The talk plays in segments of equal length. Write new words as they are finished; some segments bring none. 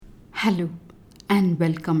Hello and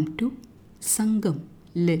welcome to Sangam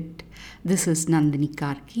Lit. This is Nandini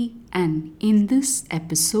Karki, and in this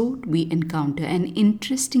episode we encounter an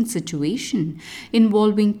interesting situation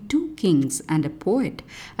involving two kings and a poet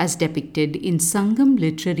as depicted in Sangam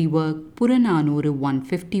Literary work Puranaanooru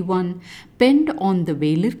 151, penned on the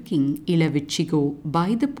Velir King Ila Vichiko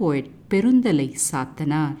by the poet Perunthalai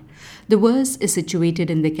Saathanaar. The verse is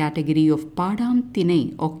situated in the category of Paadaan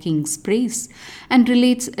Thinai or King's Praise and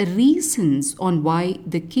relates reasons on why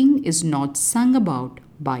the king is not sung about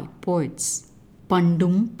by poets.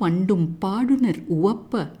 Pandum Paadunar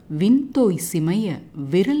Uwappa Vintoi Simaya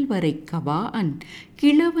Viralvarai Kavaan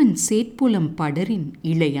Kilavan Setpulam Padarin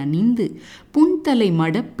Ilayanindu Punthalai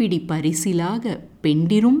Madappidi Parisilaga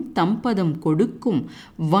Pendirum Tampadam Kodukkum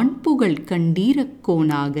Vanpugal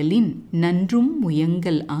Kandirakkonagalin Nandrum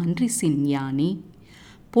Muyangal Andrisin Yane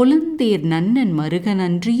Polandher Nannan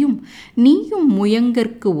Maruganandriyum Neeyum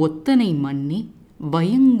Muyangarkku Ottanai Manne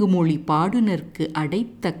வயங்குமொழி பாடுனர்க்கு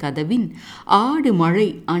அடைத்த கதவின் ஆடு மழை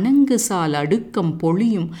அணங்குசால் அடுக்கம்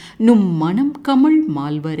பொழியும் நும் மனம் கமழ்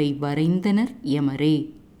மால்வரை வரைந்தனர் எமரே.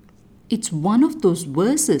 It's one of those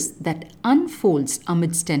verses that unfolds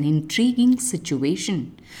amidst an intriguing situation.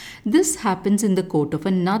 This happens in the court of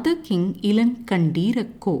another king, Ilan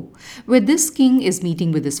Kandirakko, where this king is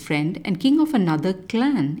meeting with his friend and king of another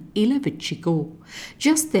clan, Ila Vichiko.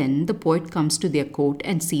 Just then, the poet comes to their court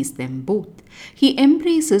and sees them both. He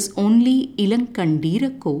embraces only Ilan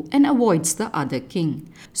Kandirakko and avoids the other king.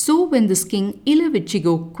 So, when this king, Ila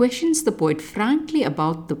Vichiko, questions the poet frankly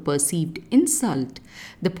about the perceived insult,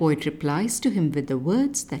 the poet replies to him with the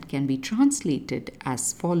words that can be translated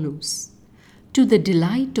as follows. To the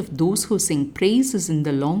delight of those who sing praises in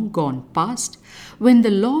the long gone past, when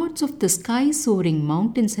the lords of the sky-soaring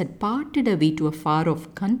mountains had parted away to a far-off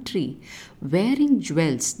country, wearing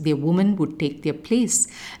jewels, their women would take their place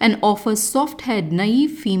and offer soft-haired,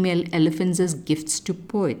 naive female elephants as gifts to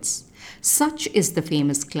poets. Such is the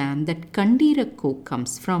famous clan that Kandirakko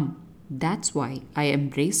comes from. That's why I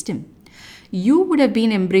embraced him. You would have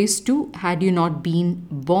been embraced too had you not been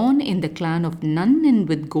born in the clan of Nannan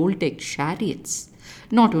with gold-decked chariots.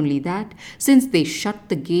 Not only that, since they shut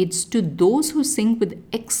the gates to those who sing with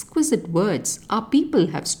exquisite words, our people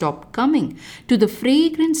have stopped coming to the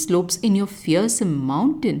fragrant slopes in your fearsome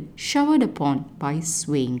mountain, showered upon by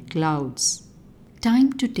swaying clouds.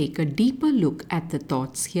 Time to take a deeper look at the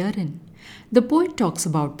thoughts herein. The poet talks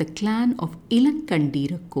about the clan of Ilan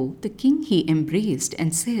Kandirakko, the king he embraced,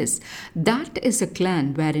 and says that is a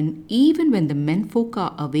clan wherein even when the menfolk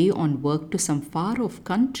are away on work to some far-off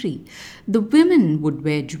country, the women would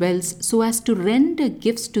wear jewels so as to render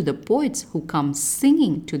gifts to the poets who come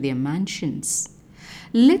singing to their mansions.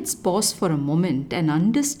 Let's pause for a moment and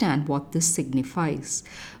understand what this signifies.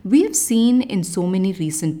 We have seen in so many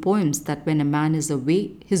recent poems that when a man is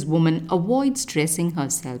away, his woman avoids dressing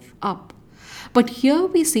herself up. But here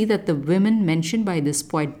we see that the women mentioned by this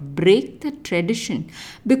poet break that tradition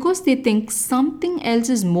because they think something else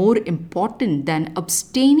is more important than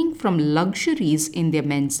abstaining from luxuries in their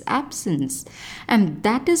men's absence, and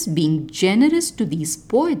that is being generous to these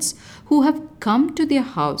poets who have come to their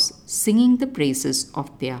house singing the praises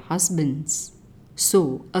of their husbands.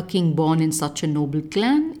 So, a king born in such a noble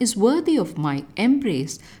clan is worthy of my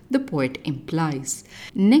embrace, the poet implies.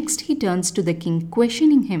 Next, he turns to the king,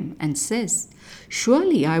 questioning him, and says,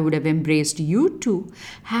 Surely I would have embraced you too,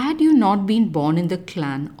 had you not been born in the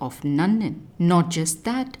clan of Nannan. Not just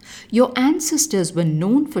that, your ancestors were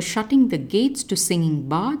known for shutting the gates to singing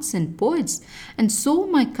bards and poets, and so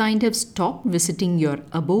my kind have stopped visiting your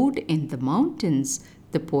abode in the mountains,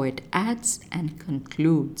 the poet adds and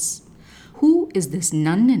concludes. Who is this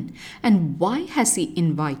Nannan, and why has he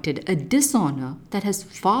invited a dishonor that has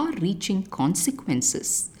far-reaching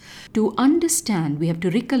consequences? To understand, we have to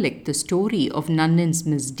recollect the story of Nannan's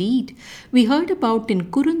misdeed we heard about in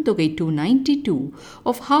Kurunthogai 292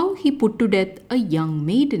 of how he put to death a young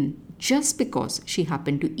maiden just because she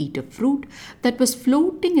happened to eat a fruit that was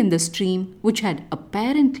floating in the stream which had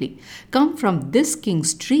apparently come from this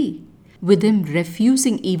king's tree, with him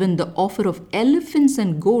refusing even the offer of elephants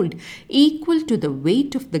and gold equal to the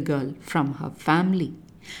weight of the girl from her family.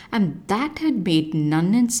 And that had made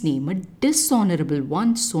Nannan's name a dishonorable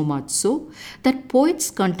one, so much so that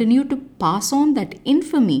poets continue to pass on that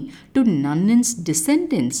infamy to Nannan's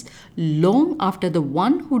descendants long after the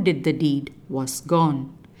one who did the deed was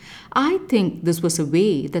gone. I think this was a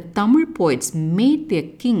way that Tamil poets made their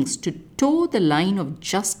kings to toe the line of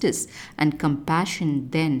justice and compassion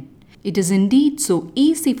then. It is indeed so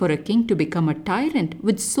easy for a king to become a tyrant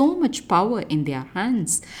with so much power in their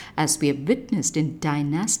hands, as we have witnessed in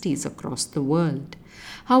dynasties across the world.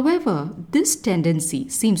 However, this tendency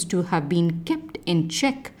seems to have been kept in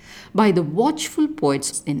check by the watchful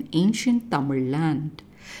poets in ancient Tamil land.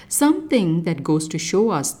 Something that goes to show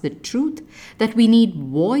us the truth that we need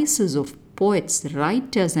voices of poets,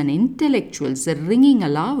 writers, and intellectuals ringing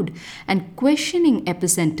aloud and questioning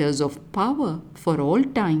epicenters of power for all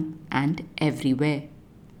time and everywhere.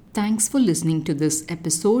 Thanks for listening to this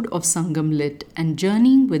episode of Sangam Lit and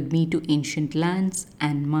journeying with me to ancient lands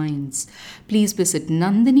and minds. Please visit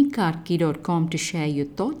nandinikarki.com to share your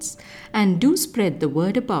thoughts and do spread the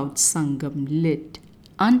word about Sangam Lit.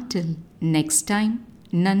 Until next time,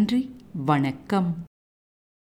 Nandri Vanakkam.